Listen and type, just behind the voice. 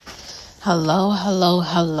Hello, hello,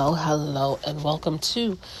 hello, hello, and welcome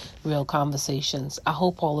to Real Conversations. I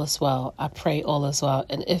hope all is well. I pray all is well.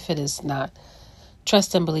 And if it is not,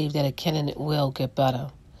 trust and believe that it can and it will get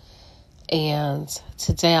better. And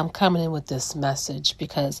today I'm coming in with this message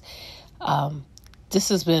because this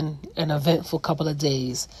has been an eventful couple of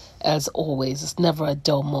days, as always. It's never a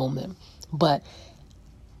dull moment. But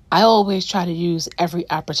I always try to use every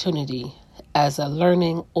opportunity as a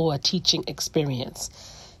learning or a teaching experience.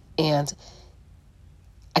 And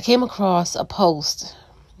I came across a post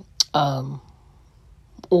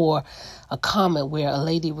or a comment where a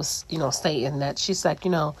lady was, stating that she's like,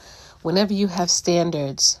 whenever you have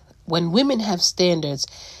standards, when women have standards,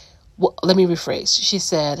 well, let me rephrase. She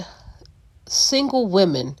said, single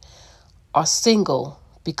women are single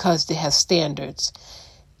because they have standards.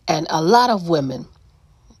 And a lot of women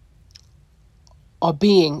are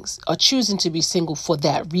choosing to be single for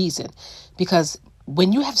that reason. Because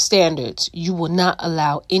when you have standards, you will not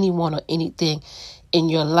allow anyone or anything in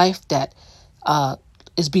your life that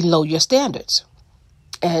is below your standards.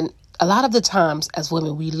 And a lot of the times as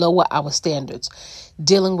women, we lower our standards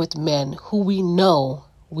dealing with men who we know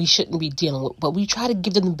we shouldn't be dealing with, but we try to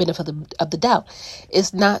give them the benefit of the doubt.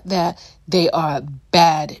 It's not that they are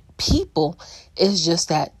bad people. It's just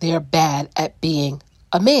that they're bad at being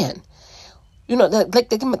a man. Like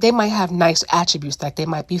they might have nice attributes, like they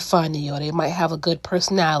might be funny or they might have a good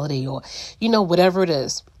personality or, whatever it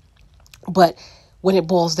is. But when it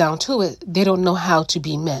boils down to it, they don't know how to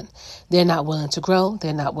be men. They're not willing to grow.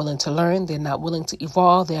 They're not willing to learn. They're not willing to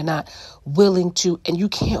evolve. They're not willing to, and you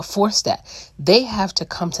can't force that. They have to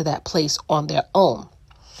come to that place on their own.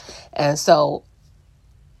 And so,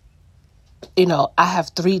 I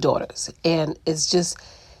have 3 daughters, and it's just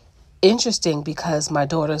interesting because my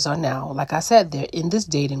daughters are now, like I said, they're in this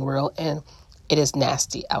dating world, and it is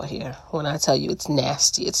nasty out here. When I tell you it's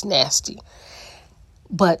nasty, it's nasty.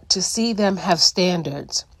 But to see them have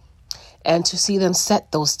standards and to see them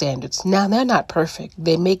set those standards. Now, they're not perfect.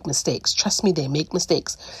 They make mistakes. Trust me, they make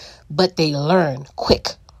mistakes. But they learn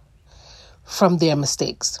quick from their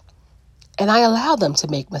mistakes. And I allow them to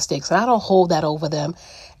make mistakes. And I don't hold that over them.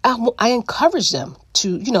 I encourage them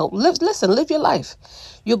to, live your life.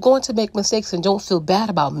 You're going to make mistakes and don't feel bad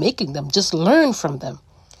about making them. Just learn from them.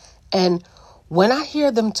 And when I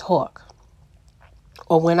hear them talk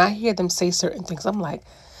or when I hear them say certain things, I'm like,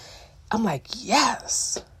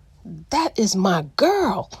 yes, that is my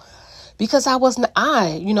girl. Because I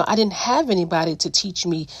didn't have anybody to teach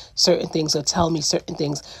me certain things or tell me certain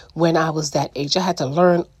things when I was that age. I had to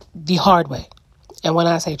learn the hard way. And when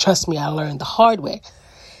I say, trust me, I learned the hard way.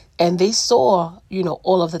 And they saw,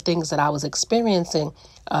 all of the things that I was experiencing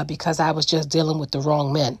because I was just dealing with the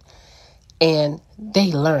wrong men. And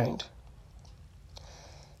they learned.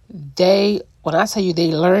 When I tell you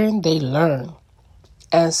they learn.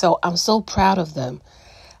 And so I'm so proud of them.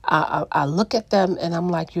 I look at them and I'm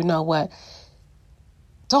like, you know what?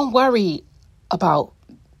 Don't worry about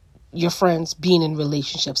your friends being in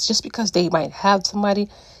relationships. Just because they might have somebody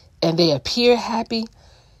and they appear happy,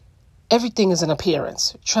 everything is an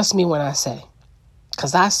appearance. Trust me when I say.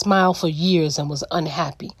 Because I smiled for years and was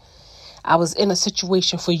unhappy. I was in a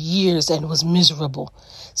situation for years and was miserable.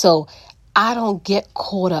 So I don't get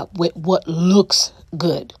caught up with what looks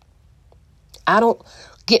good. I don't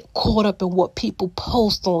get caught up in what people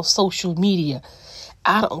post on social media.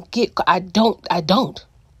 I don't.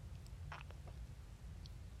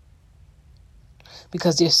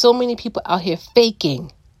 Because there's so many people out here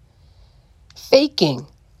faking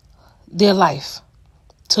their life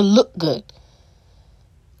to look good.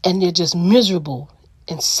 And they're just miserable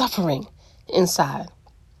and suffering inside.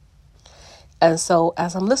 And so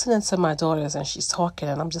as I'm listening to my daughters and she's talking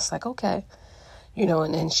and I'm just like, okay,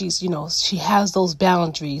 and she's, she has those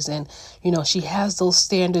boundaries and, she has those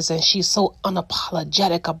standards and she's so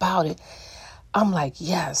unapologetic about it. I'm like,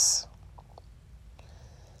 yes.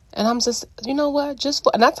 And I'm just, what?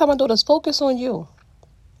 And I tell my daughters, focus on you.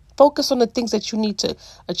 Focus on the things that you need to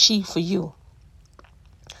achieve for you.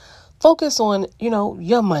 Focus on,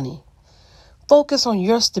 your money. Focus on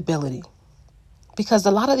your stability. Because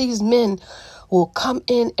a lot of these men will come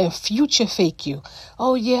in and future fake you.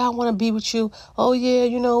 Oh, yeah, I want to be with you. Oh, yeah,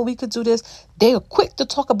 we could do this. They are quick to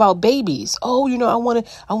talk about babies. Oh, I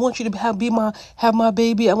want you to have my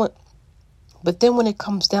baby. But then when it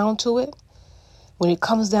comes down to it,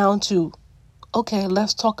 okay,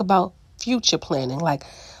 let's talk about future planning, like,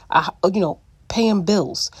 paying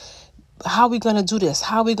bills. How are we going to do this?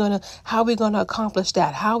 How are we going to accomplish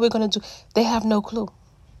that? How are we going to do? They have no clue.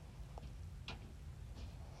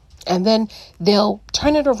 And then they'll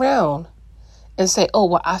turn it around and say, oh,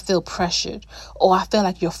 well, I feel pressured. Oh, I feel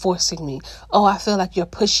like you're forcing me. Oh, I feel like you're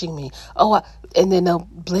pushing me. And then they'll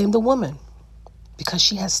blame the woman because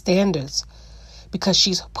she has standards, because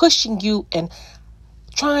she's pushing you and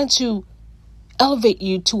trying to elevate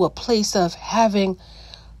you to a place of having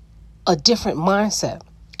a different mindset,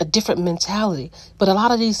 a different mentality. But a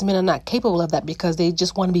lot of these men are not capable of that because they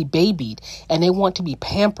just want to be babied and they want to be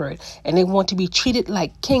pampered and they want to be treated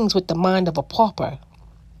like kings with the mind of a pauper.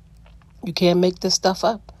 You can't make this stuff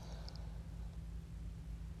up.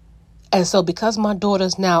 And so because my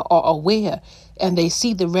daughters now are aware and they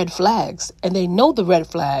see the red flags and they know the red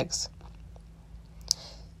flags,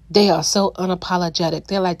 they are so unapologetic.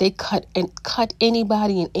 They're like, they cut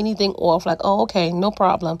anybody and anything off. Like, oh, okay, no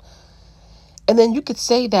problem. And then you could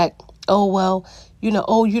say that, oh, well, you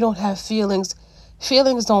don't have feelings.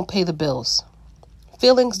 Feelings don't pay the bills.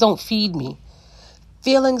 Feelings don't feed me.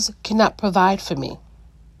 Feelings cannot provide for me.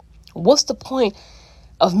 What's the point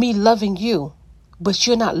of me loving you, but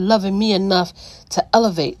you're not loving me enough to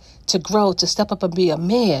elevate, to grow, to step up and be a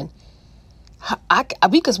man?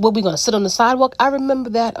 Because what, we gonna sit on the sidewalk? I remember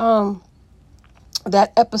that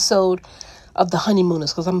episode of The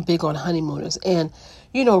Honeymooners, because I'm big on honeymooners. And,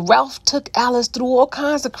 Ralph took Alice through all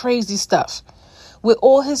kinds of crazy stuff with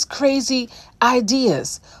all his crazy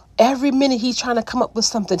ideas. Every minute he's trying to come up with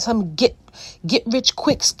something, some get rich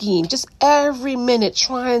quick scheme. Just every minute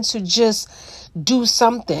trying to just do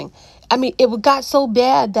something. I mean, it got so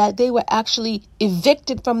bad that they were actually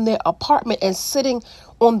evicted from their apartment and sitting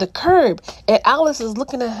on the curb. And Alice is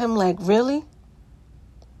looking at him like, really?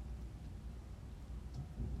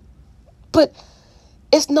 But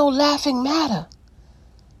it's no laughing matter.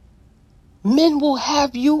 Men will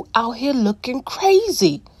have you out here looking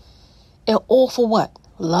crazy. And all for what?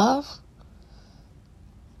 Love?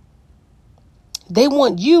 They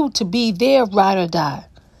want you to be their ride or die.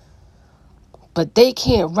 But they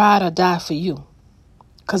can't ride or die for you.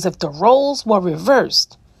 Because if the roles were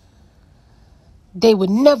reversed, they would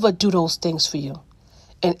never do those things for you.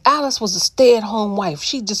 And Alice was a stay-at-home wife.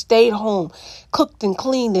 She just stayed home, cooked and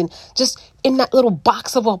cleaned, and just in that little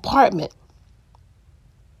box of an apartment.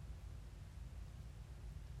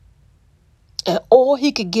 And all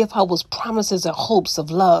he could give her was promises and hopes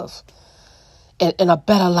of love and a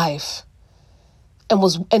better life. And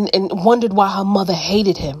wondered why her mother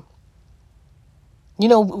hated him.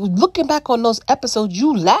 Looking back on those episodes,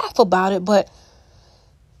 you laugh about it,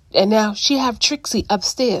 and now she have Trixie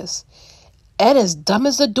upstairs. Ed is dumb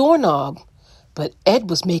as a doorknob, but Ed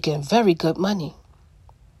was making very good money.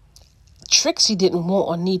 Trixie didn't want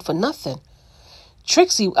or need for nothing.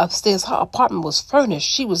 Trixie upstairs, her apartment was furnished.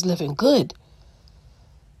 She was living good.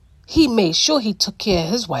 He made sure he took care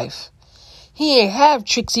of his wife. He ain't have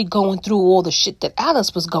Trixie going through all the shit that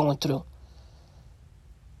Alice was going through.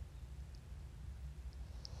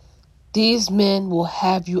 These men will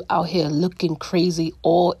have you out here looking crazy,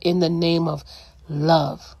 all in the name of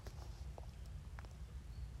love.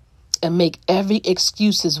 And make every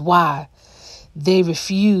excuses why they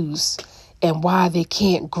refuse and why they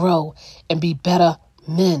can't grow and be better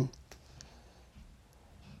men.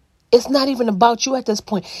 It's not even about you at this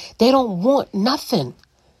point. They don't want nothing.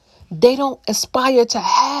 They don't aspire to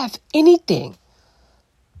have anything.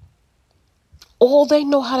 All they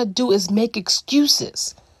know how to do is make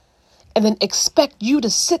excuses and then expect you to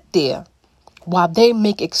sit there while they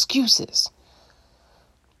make excuses.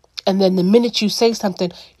 And then the minute you say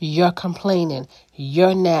something, you're complaining,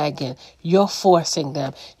 you're nagging, you're forcing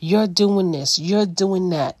them, you're doing this, you're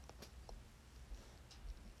doing that.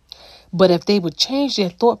 But if they would change their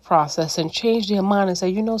thought process and change their mind and say,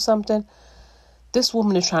 you know something, this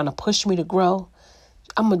woman is trying to push me to grow.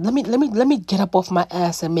 Let me get up off my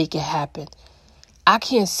ass and make it happen. I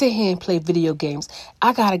can't sit here and play video games.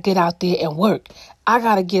 I got to get out there and work. I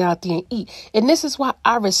got to get out there and eat. And this is why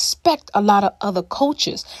I respect a lot of other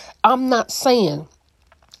coaches. I'm not saying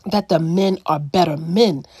that the men are better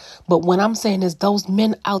men. But what I'm saying is those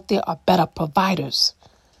men out there are better providers.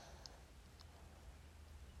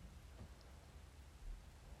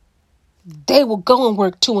 They will go and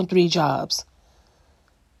work 2 and 3 jobs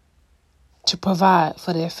to provide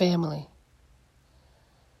for their family.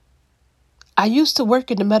 I used to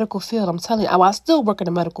work in the medical field. I'm telling you, I still work in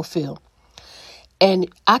the medical field. And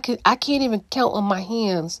I can't even count on my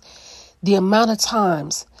hands the amount of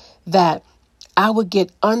times that I would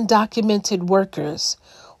get undocumented workers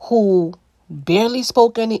who barely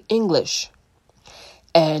spoke any English,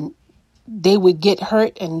 and they would get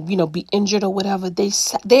hurt and, be injured or whatever.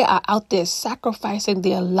 They are out there sacrificing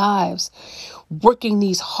their lives, working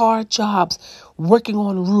these hard jobs, working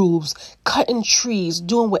on roofs, cutting trees,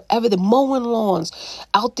 doing whatever, mowing lawns,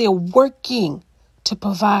 out there working to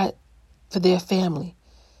provide for their family.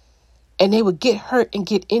 And they would get hurt and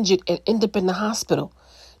get injured and end up in the hospital.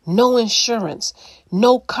 No insurance,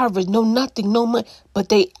 no coverage, no nothing, no money. But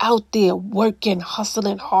they out there working,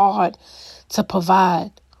 hustling hard to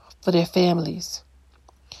provide for their families.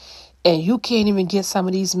 And you can't even get some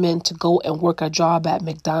of these men to go and work a job at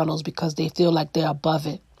McDonald's because they feel like they're above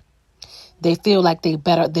it. They feel like they're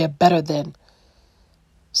better than.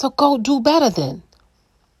 So go do better then.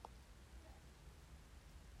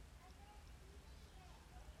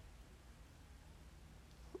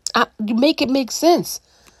 You make it make sense.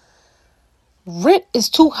 Rent is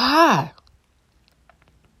too high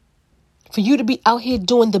for you to be out here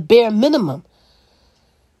doing the bare minimum.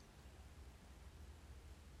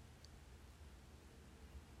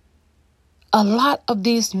 A lot of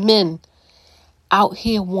these men out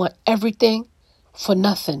here want everything for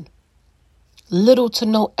nothing. Little to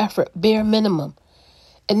no effort, bare minimum.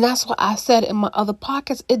 And that's why I said in my other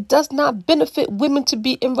podcasts, it does not benefit women to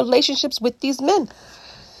be in relationships with these men.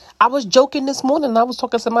 I was joking this morning. I was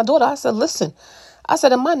talking to my daughter. I said, listen, I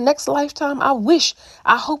said, in my next lifetime, I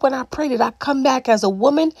hope and I pray that I come back as a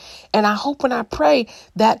woman. And I hope and I pray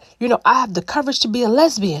that, I have the courage to be a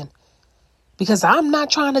lesbian. Because I'm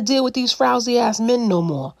not trying to deal with these frowsy ass men no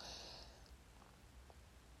more.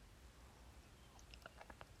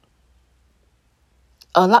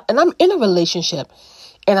 And I'm in a relationship.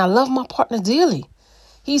 And I love my partner dearly.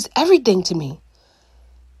 He's everything to me.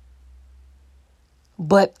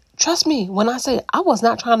 But trust me, when I say I was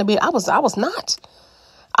not trying to be, I was not.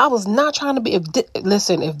 I was not trying to be.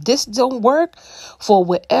 If this don't work for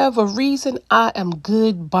whatever reason, I am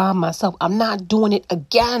good by myself. I'm not doing it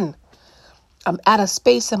again. I'm at a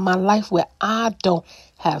space in my life where I don't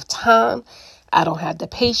have time. I don't have the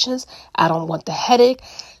patience. I don't want the headache.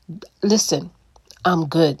 Listen, I'm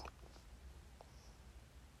good.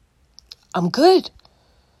 I'm good.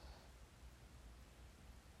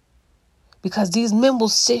 Because these men will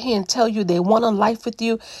sit here and tell you they want a life with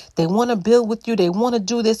you. They want to build with you. They want to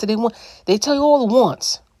do this. They tell you all the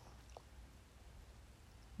wants.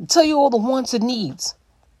 They tell you all the wants and needs.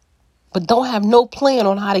 But don't have no plan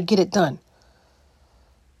on how to get it done.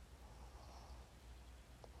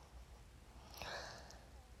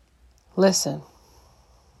 Listen.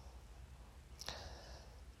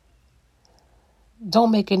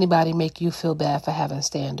 Don't make anybody make you feel bad for having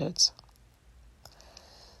standards.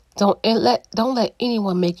 Don't let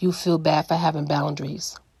anyone make you feel bad for having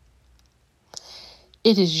boundaries.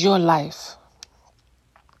 It is your life.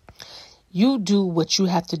 You do what you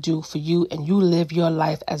have to do for you, and you live your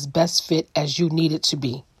life as best fit as you need it to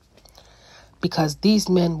be. Because these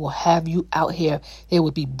men will have you out here. They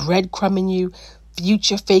will be breadcrumbing you,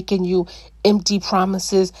 future faking you, empty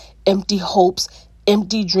promises, empty hopes,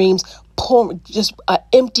 empty dreams, just an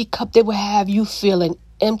empty cup. They will have you feeling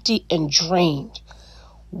empty and drained.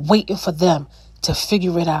 Waiting for them to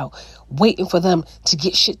figure it out, waiting for them to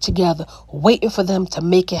get shit together, waiting for them to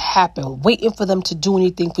make it happen, waiting for them to do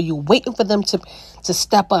anything for you, waiting for them to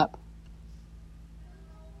step up.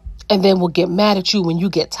 And then we'll get mad at you when you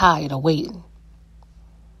get tired of waiting.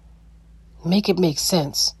 Make it make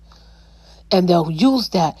sense. And they'll use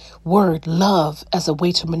that word love as a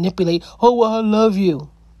way to manipulate. Oh, well, I love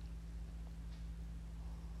you.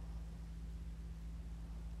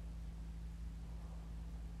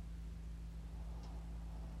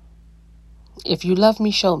 If you love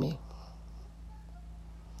me, show me.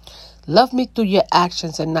 Love me through your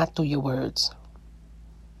actions and not through your words.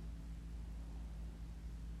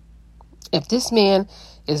 If this man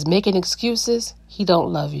is making excuses, he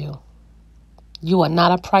don't love you. You are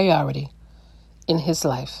not a priority in his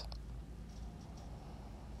life.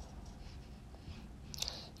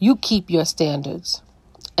 You keep your standards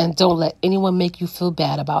and don't let anyone make you feel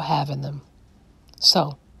bad about having them.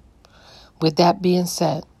 So, with that being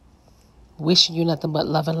said, wishing you nothing but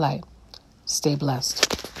love and light. Stay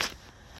blessed.